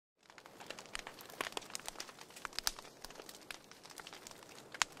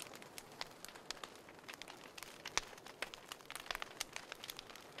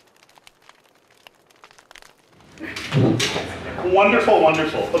Wonderful,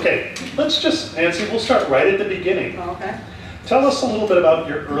 wonderful. Okay, let's just, Nancy, we'll start right at the beginning. Okay. Tell us a little bit about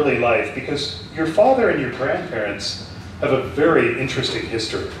your early life, because your father and your grandparents have a very interesting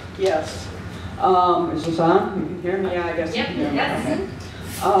history. Yes. Is this on? You can hear me? Yeah, I guess you can hear me. Yes.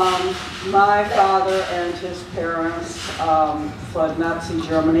 Okay. My father and his parents fled Nazi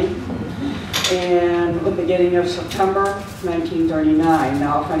Germany in the beginning of September 1939.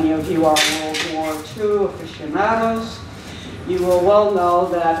 Now, if any of you are World War II aficionados, you will well know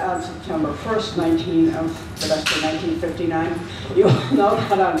that on September 1st, 1959, you will know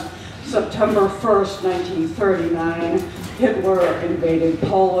that on September 1st, 1939, Hitler invaded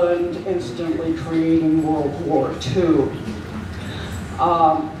Poland, instantly creating World War II.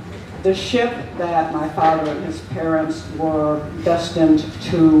 The ship that my father and his parents were destined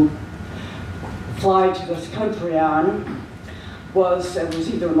to fly to this country on was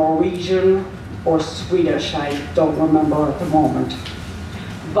either Norwegian or Swedish, I don't remember at the moment.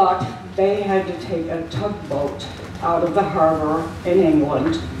 But they had to take a tugboat out of the harbor in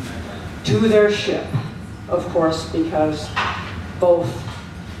England to their ship, of course, because both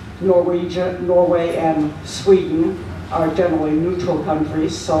Norway and Sweden are generally neutral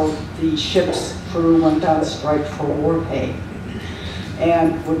countries, so the ship's crew went on strike for war pay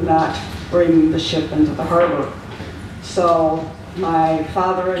and would not bring the ship into the harbor. So my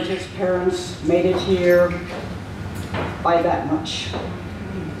father and his parents made it here by that much.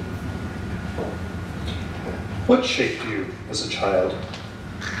 What shaped you as a child?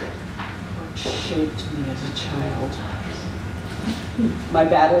 What shaped me as a child? My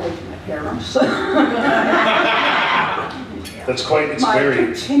battle with my parents. That's quite, it's my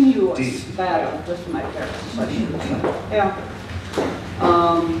very continuous deep. battle with my parents, I should say. Yeah.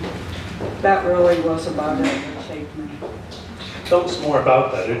 That really was about it that shaped me. Tell us more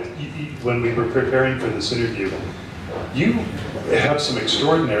about that. When we were preparing for this interview, you have some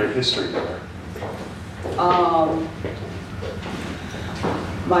extraordinary history there.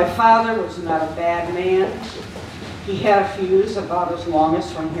 My father was not a bad man. He had a fuse about as long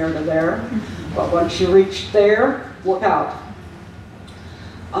as from here to there, but once you reached there, look out.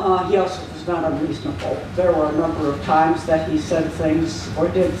 He also was not unreasonable. There were a number of times that he said things or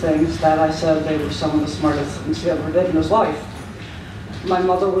did things that I said they were some of the smartest things he ever did in his life. My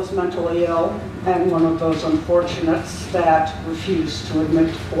mother was mentally ill, and one of those unfortunates that refused to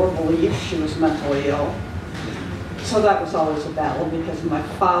admit or believe she was mentally ill. So that was always a battle, because my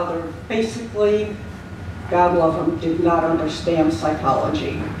father basically, God love him, did not understand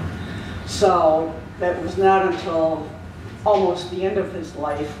psychology. So that was not until almost the end of his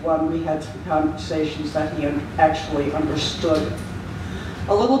life when we had some conversations that he actually understood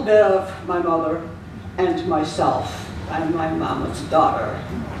a little bit of my mother and myself. I'm my mama's daughter.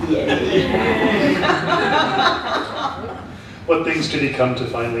 Yay. What things did he come to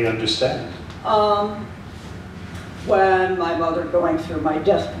finally understand? When my mother, going through my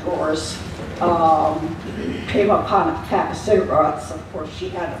desk drawers, came upon a pack of cigarettes. Of course, she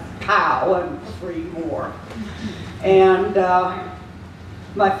had a cow and 3 more. And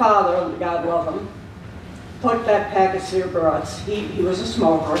my father, God love him, put that pack of cigarettes. He was a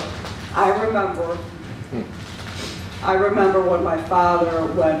smoker. I remember when my father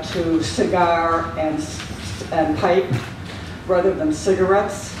went to cigar and pipe rather than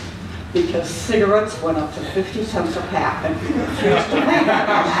cigarettes, because cigarettes went up to 50 cents a pack and he refused to pay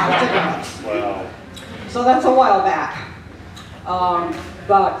cigarettes. Wow. So that's a while back.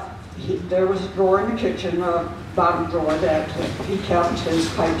 But there was a drawer in the kitchen, a bottom drawer, that he kept his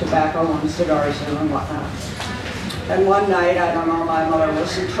pipe tobacco and cigars in and whatnot. And one night, I don't know, my mother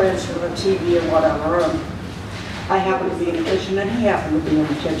was entranced with a TV or whatever, and I happened to be in the kitchen, and he happened to be in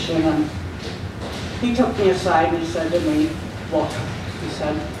the kitchen, and he took me aside and he said to me, look, he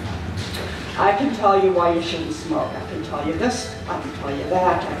said, I can tell you why you shouldn't smoke. I can tell you this, I can tell you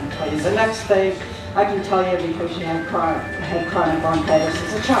that, I can tell you the next thing. I can tell you because you had chronic bronchitis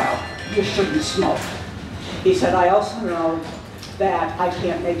as a child. You shouldn't smoke. He said, I also know that I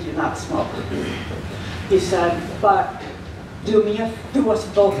can't make you not smoke. He said, but do us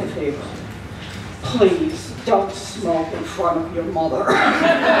both a favor. Please don't smoke in front of your mother.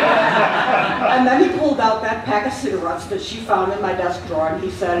 And then he pulled out that pack of cigarettes that she found in my desk drawer, and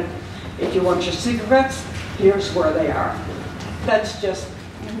he said, if you want your cigarettes, here's where they are. That's just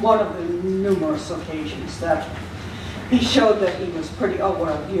one of the numerous occasions that he showed that he was pretty, oh, what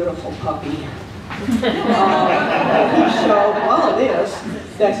a beautiful puppy. He showed, well, it is,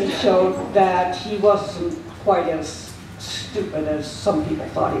 that he showed that he wasn't quite as stupid as some people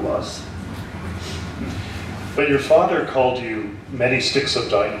thought he was. But your father called you many sticks of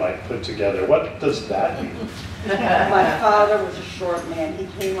dynamite put together. What does that mean? My father was a short man. He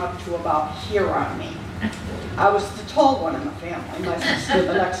came up to about here on me. I was the tall one in the family, my sister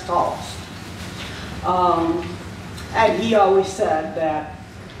the next tallest. And he always said that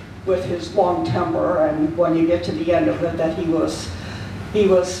with his long temper, and when you get to the end of it, that he was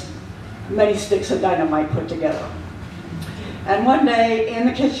many sticks of dynamite put together. And one day in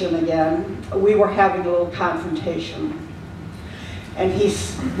the kitchen again, we were having a little confrontation. And he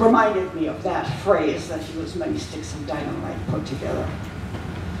reminded me of that phrase, that he was many sticks of dynamite put together.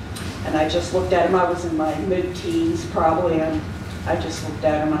 And I just looked at him. I was in my mid-teens probably, and I just looked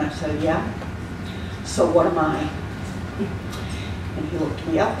at him and I said, yeah, so what am I? And he looked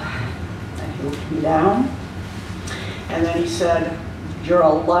me up, and he looked me down, and then he said, you're a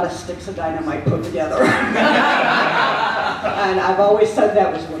lot of sticks of dynamite put together. And I've always said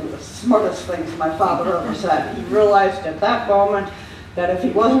that was one of the smartest things my father ever said. He realized at that moment that if he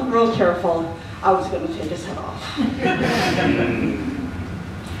wasn't real careful, I was going to take his head off.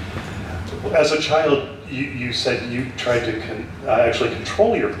 As a child, you said you tried to actually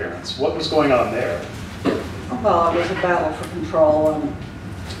control your parents. What was going on there? Well, it was a battle for control, and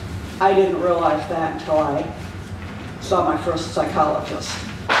I didn't realize that until I saw my first psychologist.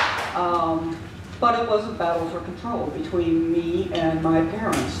 But it was a battle for control between me and my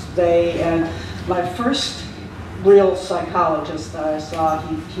parents. And my first real psychologist that I saw,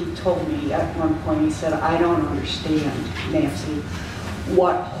 he told me at one point, he said, I don't understand, Nancy,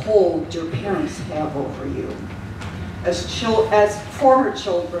 what hold your parents have over you. As former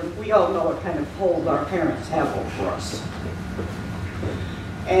children, we all know what kind of hold our parents have over us.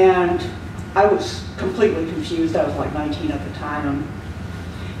 And I was completely confused. I was like 19 at the time. And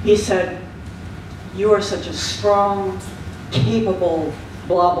he said, you are such a strong, capable,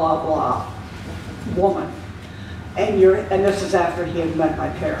 blah, blah, blah woman. And this is after he had met my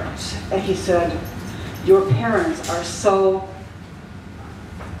parents. And he said, your parents are so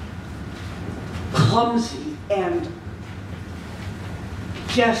clumsy and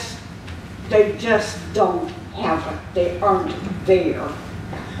they just don't have it. They aren't there.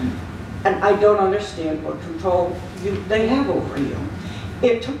 And I don't understand what control they have over you.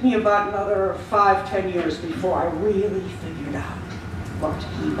 It took me about another 5-10 years before I really figured out what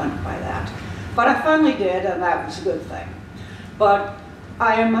he meant by that. But I finally did, and that was a good thing. But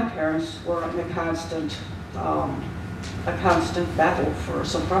I and my parents were in a constant battle for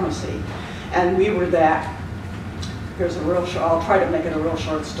supremacy. And we were that. Here's a real short, I'll try to make it a real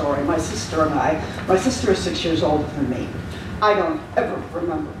short story. My sister and my sister is 6 years older than me. I don't ever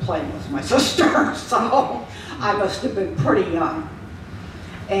remember playing with my sister, so I must have been pretty young.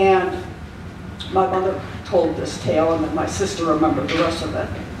 And my mother told this tale, and then my sister remembered the rest of it,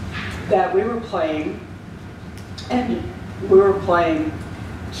 that we were playing, and we were playing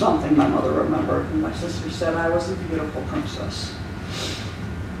something my mother remembered, and my sister said I was a beautiful princess.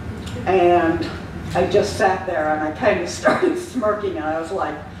 And I just sat there and I kind of started smirking, and I was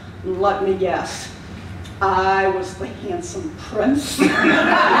like, let me guess. I was the handsome prince. And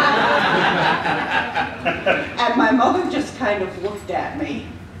my mother just kind of looked at me,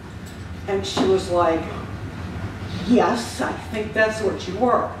 and she was like, yes, I think that's what you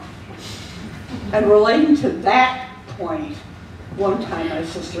were. And relating to that point, one time my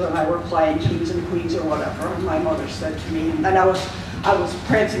sister and I were playing kings and queens or whatever, and my mother said to me, and I was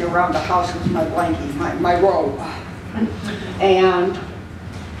prancing around the house with my blankie, my robe. And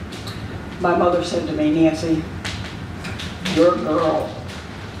my mother said to me, Nancy, you're a girl.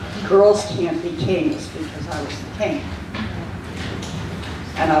 Girls can't be kings, because I was the king.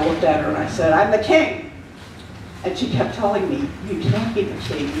 And I looked at her and I said, I'm the king. And she kept telling me, you can't be the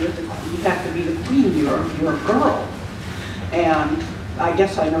king, you have to be the queen, you're a girl. And I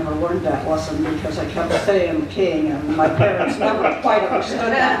guess I never learned that lesson, because I kept saying king, and my parents never quite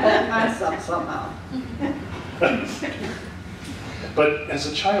understood that whole concept somehow. But as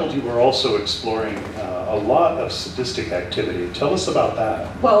a child, you were also exploring a lot of sadistic activity. Tell us about that.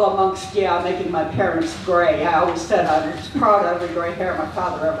 Well, amongst, making my parents gray. I always said I was proud of every gray hair my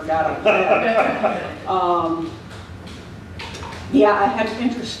father ever got on his head. I had an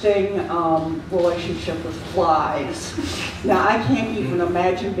interesting relationship with flies. Now, I can't even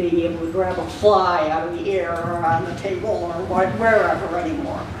imagine being able to grab a fly out of the air or on the table or wherever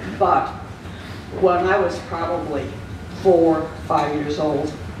anymore. But when I was probably 4 or 5 years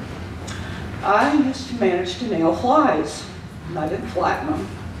old, I used to manage to nail flies. And I didn't flatten them.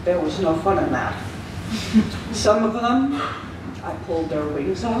 There was no fun in that. Some of them, I pulled their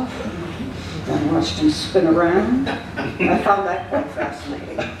wings off and watched them spin around. I found that quite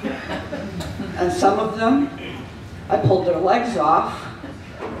fascinating. And some of them, I pulled their legs off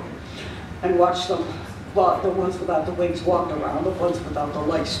and watched them Well, the ones without the wings walked around, the ones without the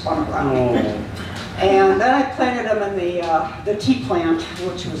legs spun around. Oh. And then I planted them in the tea plant,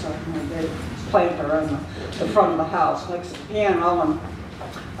 which was a big planter in the front of the house next to the piano.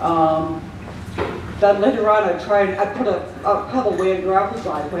 And then later on I put a pebble way in gravel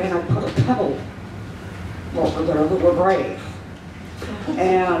driveway, and I put a pebble over their little grave.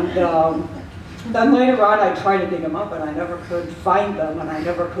 And then later on I tried to dig them up, and I never could find them, and I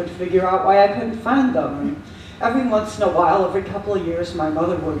never could figure out why I couldn't find them. And every once in a while, every couple of years, my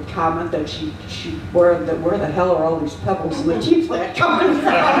mother would comment that where the hell are all these pebbles in the tea plant coming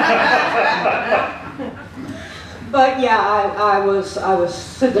from? But yeah, I was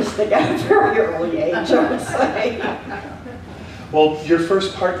sadistic at a very early age, I would say. Well, your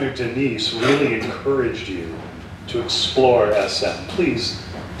first partner, Denise, really encouraged you to explore SM. Please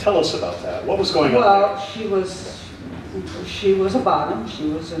tell us about that. What was going on Well, there? she was a bottom. She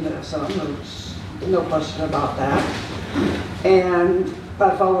was in SM. There's no question about that. And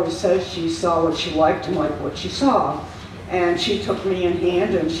I've always said she saw what she liked and liked what she saw. And she took me in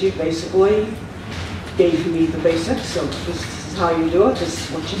hand, and she basically gave me the basics of this is how you do it, this is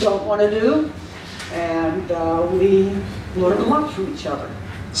what you don't want to do. And we learned a lot from each other.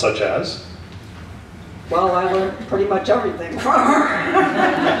 Such as? Well, I learned pretty much everything from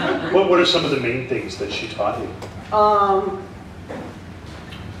her. What are some of the main things that she taught you?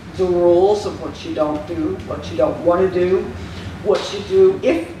 The rules of what you don't do, what you don't want to do, what you do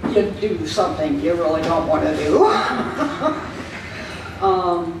if you do something you really don't want to do.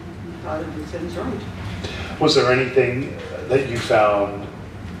 How to do things right. Was there anything that you found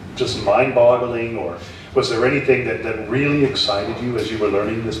just mind-boggling, or was there anything that really excited you as you were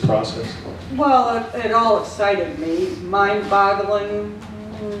learning this process? Well, it all excited me. Mind-boggling,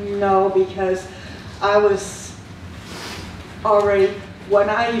 no, because I was already, when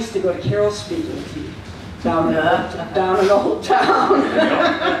I used to go to Carol speaking down in Old Town,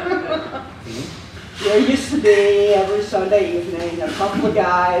 there used to be every Sunday evening a couple of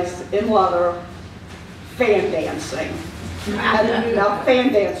guys in leather fan dancing. And now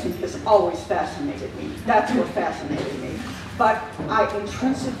fan dancing has always fascinated me. That's what fascinated me. But I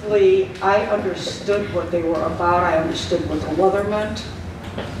understood what they were about. I understood what the leather meant.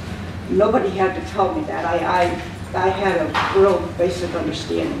 Nobody had to tell me that. I had a real basic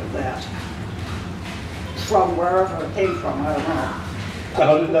understanding of that. From wherever it came from, I don't know.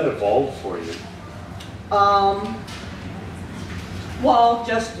 How did that evolve for you? Well,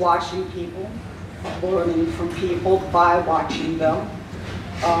 just watching people, learning from people by watching them.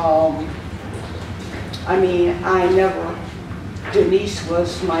 I mean, Denise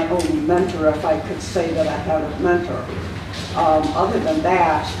was my only mentor, if I could say that I had a mentor. Other than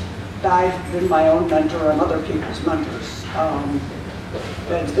that, I've been my own mentor and other people's mentors.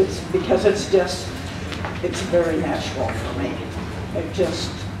 It's because it's very natural for me. It just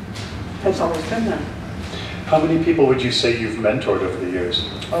has always been there. How many people would you say you've mentored over the years?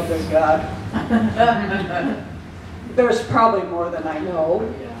 Oh, good God. There's probably more than I know.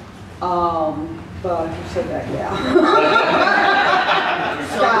 But who said that? Yeah.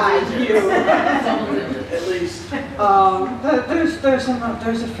 God, you. At least. There's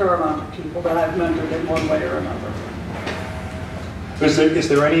a fair amount of people that I've mentored in one way or another. Is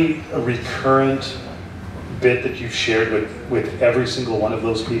there any recurrent bit that you've shared with every single one of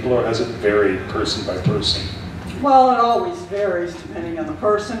those people, or has it varied person by person? Well, it always varies depending on the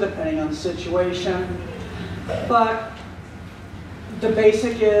person, depending on the situation. But the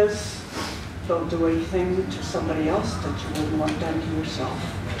basic is, don't do anything to somebody else that you wouldn't want done to yourself.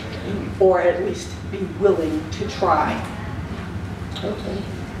 Or at least be willing to try. Okay.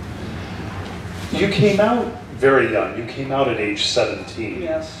 You came out very young. You came out at age 17.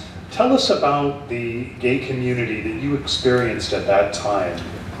 Yes. Tell us about the gay community that you experienced at that time.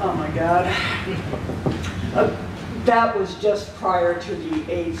 Oh my God. That was just prior to the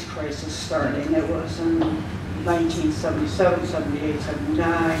AIDS crisis starting. It was in 1977, 78,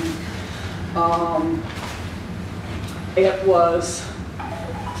 79. It was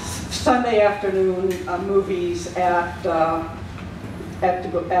Sunday afternoon movies at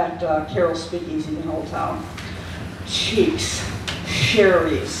Carol's Speakeasy in Old Town. Cheeks,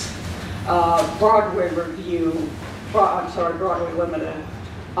 Sherry's, Broadway Review, Broadway Limited,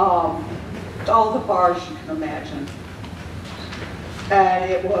 all the bars you can imagine. And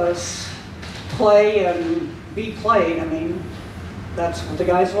it was play and be played. I mean, that's what the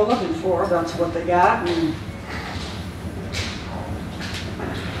guys were looking for. That's what they got. And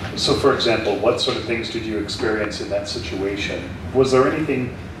so, for example, what sort of things did you experience in that situation? Was there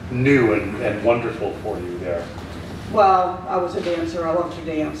anything new and wonderful for you there? well, I was a dancer. I loved to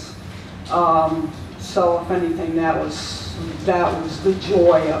dance. So if anything, that was the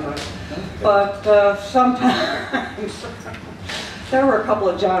joy of it. But sometimes there were a couple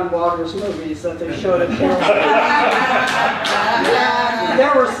of John Waters movies that they showed at Carol. And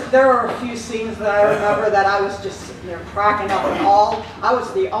there were a few scenes that I remember that I was just sitting there cracking up, and I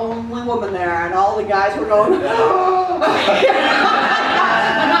was the only woman there, and all the guys were going, and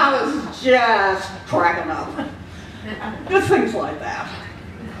I was just cracking up. Just things like that.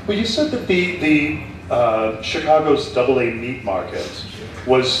 Well, you said that the Chicago's AA meat market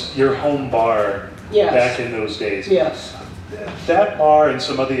was your home bar back in those days. Yes. That bar and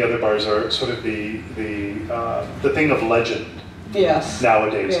some of the other bars are sort of the thing of legend. Yes.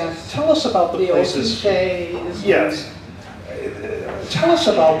 Nowadays. Yes. Tell us about the places. Yes. Tell us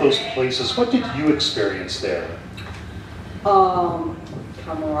about those places. What did you experience there?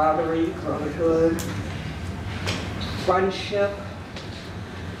 Camaraderie, brotherhood, friendship,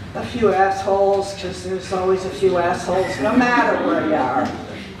 a few assholes, because there's always a few assholes, no matter where you are.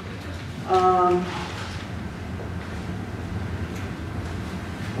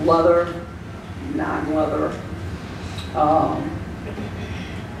 Leather, non-leather.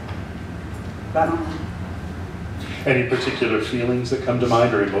 I don't know. Any particular feelings that come to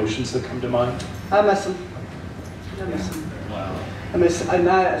mind or emotions that come to mind? I miss him. I miss him. Wow. I miss. I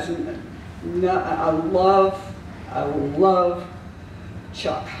love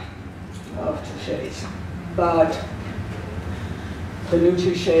Chuck of Touche's, but the new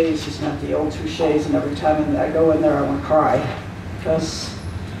Touche's is not the old Touche's, and every time I go in there, I want to cry, because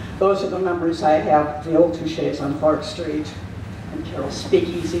those are the memories I have. The old Touche's on Clark Street, and Carol's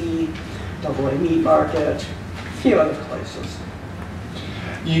Speakeasy, AA Meat Market, a few other places.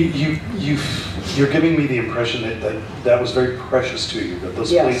 You're giving me the impression that was very precious to you, that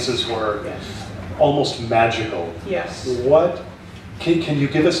those places were almost magical. Yes. What, can you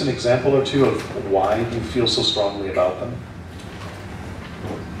give us an example or two of why you feel so strongly about them?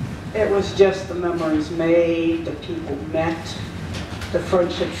 It was just the memories made, the people met, the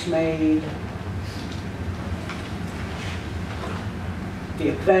friendships made, the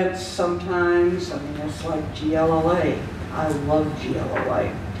events sometimes. I mean, it's like GLLA. I love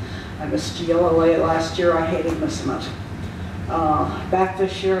GLLA. I missed GLLA last year. I hated missing it. Back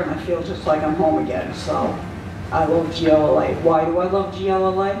this year, and I feel just like I'm home again. So I love GLLA. Why do I love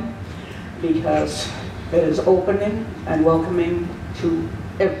GLLA? Because it is opening and welcoming to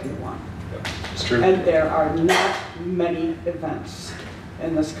everyone. It's true. And there are not many events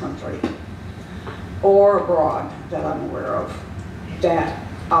in this country or abroad that I'm aware of that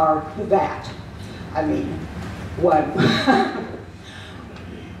are that. I mean, when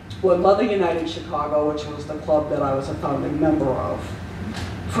Mother United Chicago, which was the club that I was a founding member of,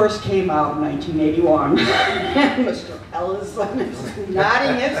 first came out in 1981, and Mr. Ellison is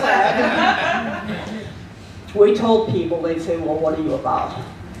nodding his head. We told people, they'd say, well, what are you about?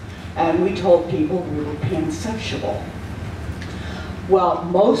 And we told people we were pansexual. Well,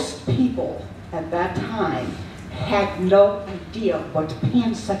 most people at that time had no idea what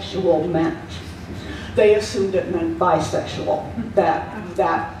pansexual meant. They assumed it meant bisexual, that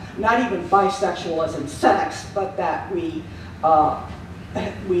not even bisexual as in sex, but that we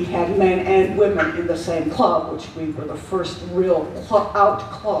had men and women in the same club, which we were the first real out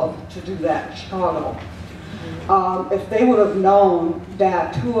club to do that in Chicago. If they would have known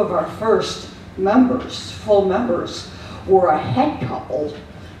that two of our first members, full members, were a head couple,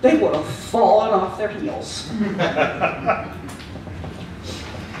 they would have fallen off their heels.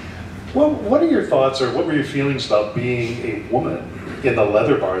 Well, what are your thoughts, or what were your feelings about being a woman in the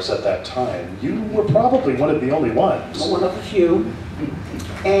leather bars at that time? You were probably one of the only ones. One of the few.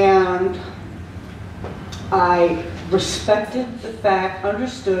 And I respected the fact,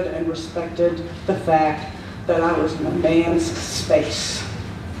 understood and respected the fact that I was in a man's space.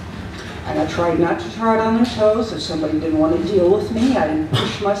 And I tried not to tread on their toes. If somebody didn't want to deal with me, I didn't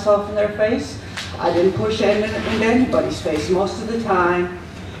push myself in their face. I didn't push into anybody's face. Most of the time,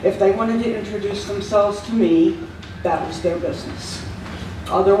 if they wanted to introduce themselves to me, that was their business.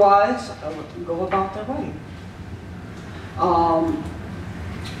 Otherwise, I let them go about their way.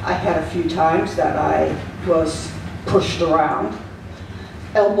 I had a few times that I was pushed around,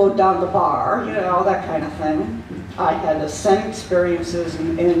 elbowed down the bar, you know, that kind of thing. I had the same experiences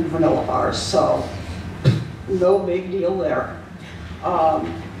in vanilla bars, so no big deal there.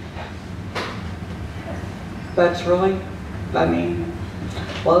 That's really, I mean,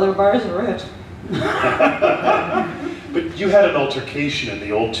 leather bars are it. But you had an altercation in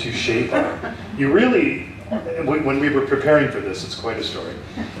the old Touche bar. You really, when we were preparing for this, it's quite a story.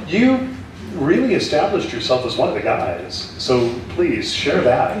 You really established yourself as one of the guys. So please share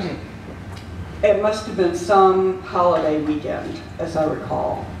that. It must have been some holiday weekend, as I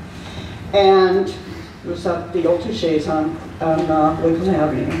recall. And it was at the old Touche's on Lincoln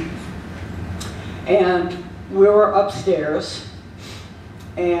Avenue. And we were upstairs,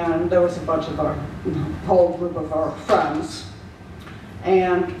 and there was a bunch of our whole group of our friends.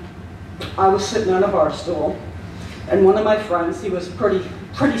 And I was sitting on a bar stool, and one of my friends, he was a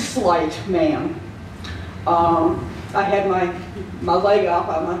pretty slight man. I had my leg up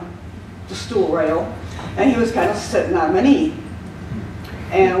on the stool rail, and he was kind of sitting on my knee,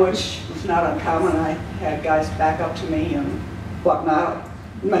 and which was not uncommon. I had guys back up to me and whatnot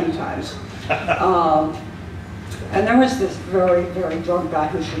many times. And there was this very, very drunk guy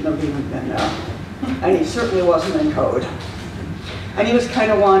who shouldn't have even been there, and he certainly wasn't in code. And he was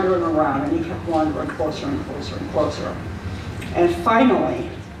kind of wandering around, and he kept wandering closer and closer and closer. And finally,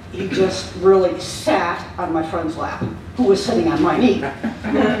 he just really sat on my friend's lap, who was sitting on my knee.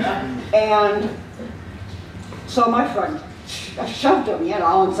 And so my friend shoved him, you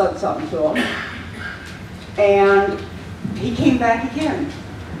know, and said something to him. And he came back again.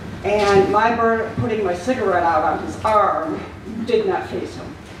 And my putting my cigarette out on his arm did not faze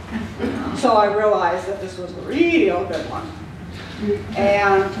him. So I realized that this was a real good one.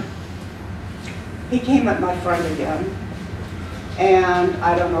 And he came at my friend again. And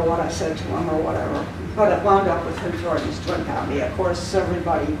I don't know what I said to him or whatever, but it wound up with him throwing his drink at me. Of course,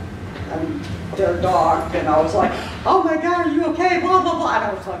 everybody and their dog, and I was like, oh my God, are you okay? Blah, blah, blah. And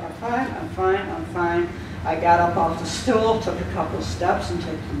I was like, I'm fine, I'm fine, I'm fine. I got up off the stool, took a couple of steps, and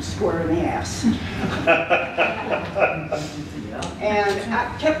took him square in the ass. And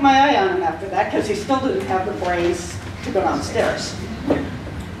I kept my eye on him after that, because he still didn't have the brains to go downstairs.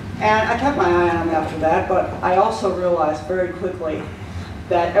 And I kept my eye on him after that, but I also realized very quickly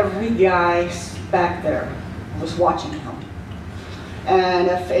that every guy back there was watching him. And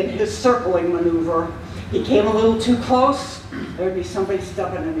if in his circling maneuver, he came a little too close, there'd be somebody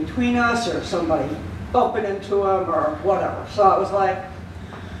stepping in between us, or somebody bumping into him, or whatever. So I was like,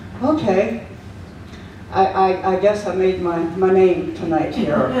 okay, I guess I made my name tonight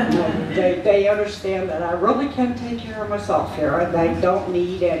here. They understand that I really can take care of myself here, and I don't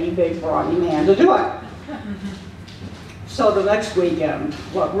need any big brawny man to do it. So the next weekend,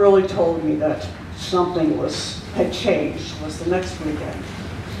 what really told me that something had changed was the next weekend.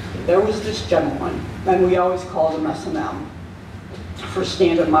 There was this gentleman, and we always called him S&M for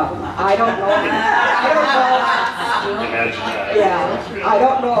standard model. Now, I don't know. Yeah, I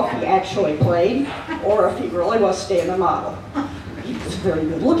don't know if he actually played or if he really was standard model. He was a very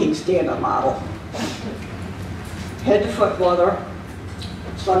good-looking standard model. Head to foot leather,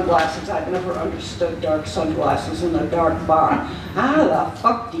 sunglasses. I've never understood dark sunglasses in a dark bar. How the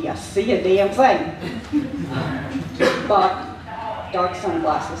fuck do you see a damn thing? But dark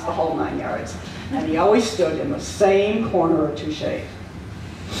sunglasses, the whole 9 yards. And he always stood in the same corner of Touche.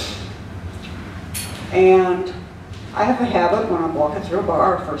 And I have a habit when I'm walking through a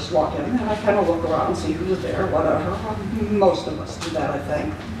bar, I first walk in, and I kind of look around, see who's there, whatever. Most of us do that, I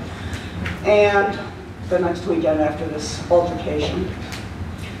think. And the next weekend after this altercation,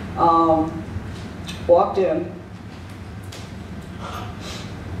 walked in,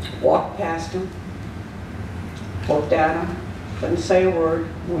 walked past him, looked at him, didn't say a word.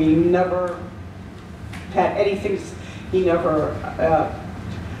 We never had anything, he never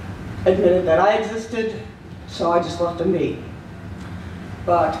admitted that I existed, so I just let him be.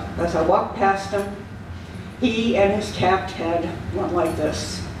 But as I walked past him, he and his capped head went like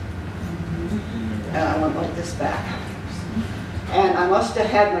this. And I went like this back. And I must have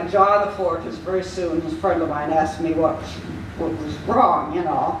had my jaw on the floor, because very soon a friend of mine asked me what was wrong, you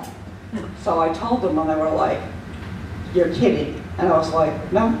know. So I told them, and they were like, you're kidding. And I was like,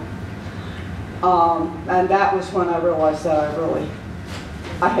 no. And that was when I realized that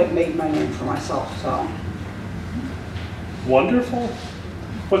I had made my name for myself, so. Wonderful.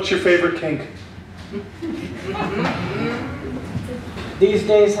 What's your favorite kink? These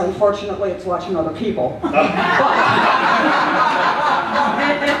days, unfortunately, it's watching other people.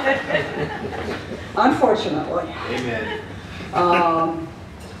 Unfortunately. Amen.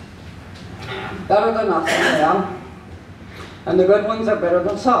 Better than nothing, yeah. And the good ones are better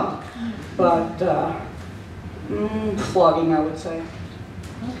than some. But flogging, I would say.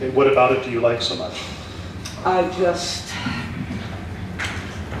 Okay, what about it do you like so much? I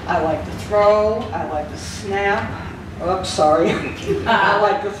like to throw, I like to snap. Oh, sorry. I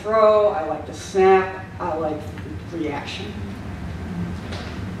like to throw, I like to snap, I like reaction.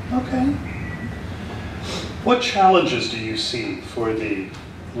 Okay. What challenges do you see for the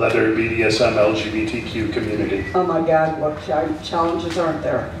leather BDSM LGBTQ community? Oh my God, what challenges aren't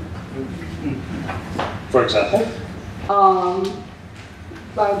there? For example?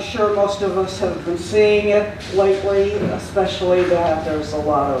 I'm sure most of us have been seeing it lately, especially that there's a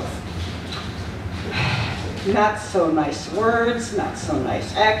lot of not so nice words, not so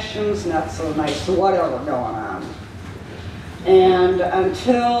nice actions, not so nice whatever going on. And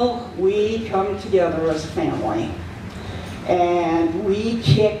until we come together as a family and we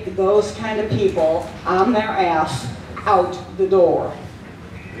kick those kind of people on their ass out the door,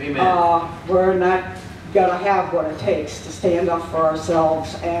 we're not gonna have what it takes to stand up for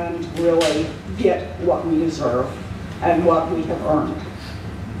ourselves and really get what we deserve and what we have earned.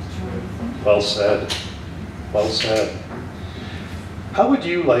 Well said. Well said. How would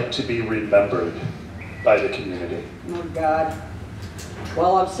you like to be remembered by the community? Oh God.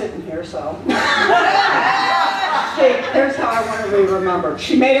 Well, I'm sitting here, so. See, here's how I want to be remembered.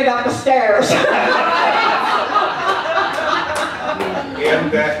 She made it up the stairs. And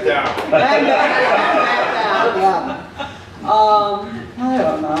back down. And back down, yeah. I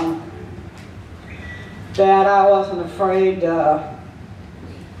don't know. That I wasn't afraid to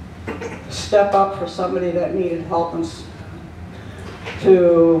step up for somebody that needed help and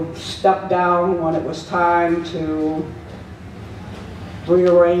to step down when it was time to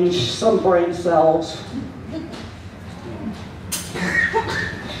rearrange some brain cells.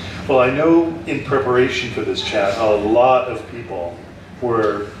 Well, I know in preparation for this chat, a lot of people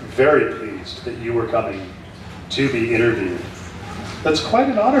were very pleased that you were coming to be interviewed. That's quite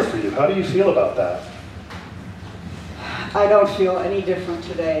an honor for you. How do you feel about that? I don't feel any different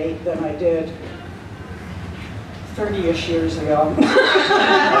today than I did 30-ish years ago.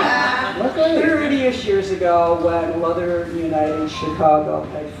 30-ish years ago when Mother United Chicago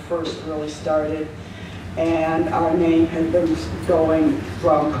had first really started, and our name had been going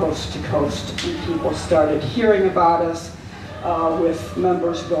from coast to coast, and people started hearing about us with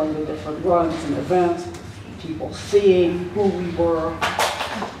members going to different runs and events, people seeing who we were.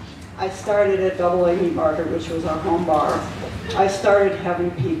 I started at Lee Weinberger, which was our home bar. I started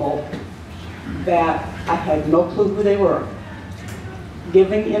having people that I had no clue who they were,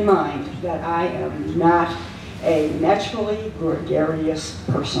 giving in mind that I am not a naturally gregarious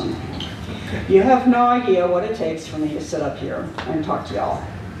person. You have no idea what it takes for me to sit up here and talk to y'all.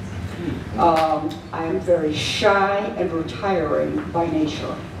 I am very shy and retiring by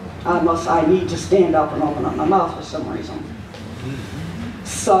nature, unless I need to stand up and open up my mouth for some reason.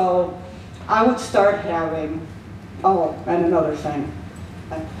 So I would start having, oh, and another thing,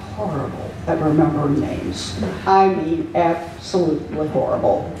 I'm horrible at remembering names. I mean, absolutely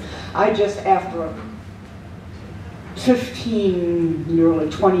horrible. I just, after 15, nearly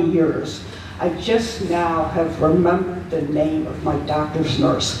 20 years, I just now have remembered the name of my doctor's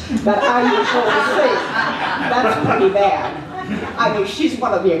nurse that I usually see. That's pretty bad. I mean, she's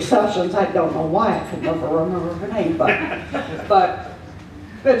one of the exceptions. I don't know why I could never remember her name, but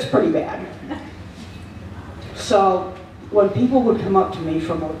it's pretty bad. So when people would come up to me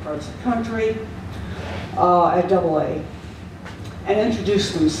from other parts of the country at AA and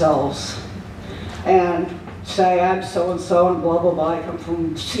introduce themselves and say, I'm so-and-so and blah, blah, blah, I come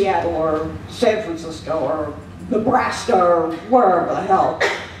from Seattle or San Francisco or Nebraska or wherever the hell.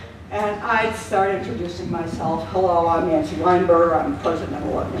 And I'd start introducing myself. Hello, I'm Nancy Weinberger, I'm president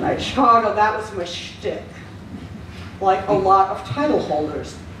of United Chicago. That was my shtick. Like a lot of title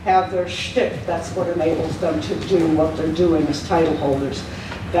holders have their shtick. That's what enables them to do what they're doing as title holders.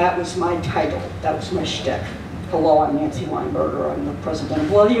 That was my title. That was my shtick. Hello, I'm Nancy Weinberger. I'm the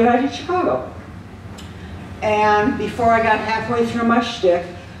president of United Chicago. And before I got halfway through my shtick,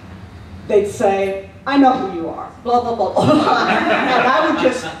 they'd say, I know who you are, blah, blah, blah, blah. And I would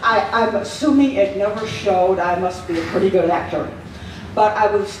just, I'm assuming it never showed. I must be a pretty good actor. But I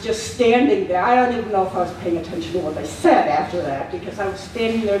was just standing there. I don't even know if I was paying attention to what they said after that, because I was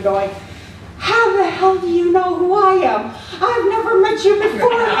standing there going, how the hell do you know who I am? I've never met you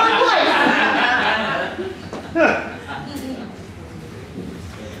before in my life.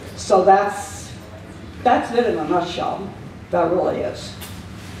 So that's it in a nutshell. That really is.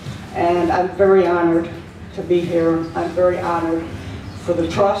 And I'm very honored to be here. I'm very honored for the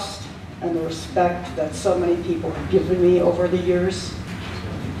trust and the respect that so many people have given me over the years.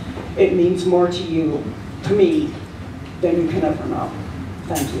 It means more to you, to me, than you can ever know.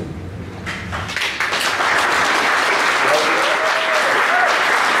 Thank you.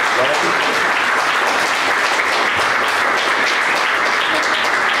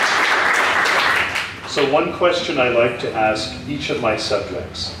 So one question I like to ask each of my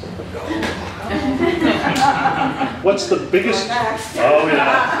subjects. What's the biggest, oh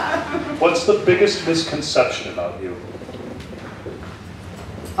yeah, what's the biggest misconception about you?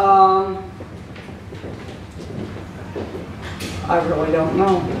 I really don't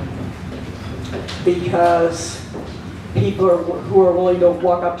know. Because people who are willing to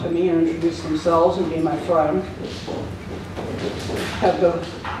walk up to me and introduce themselves and be my friend have the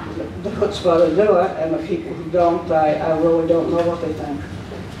chutzpah to do it, and the people who don't, I really don't know what they think.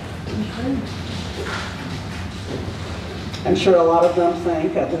 I'm sure a lot of them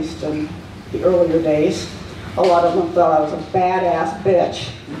think, at least in the earlier days, a lot of them thought I was a badass bitch.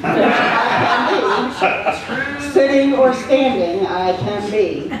 Which I can be. Sitting or standing, I can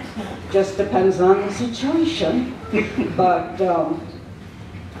be. Just depends on the situation. But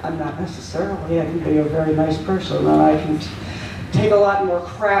I'm not necessarily. I can be a very nice person, and I can take a lot more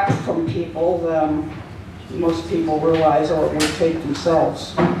crap from people than most people realize or would take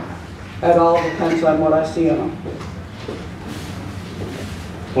themselves. It all depends on what I see in them.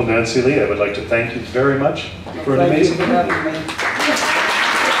 Well, Nancy Lee, I would like to thank you very much for an amazing Thank you for having me.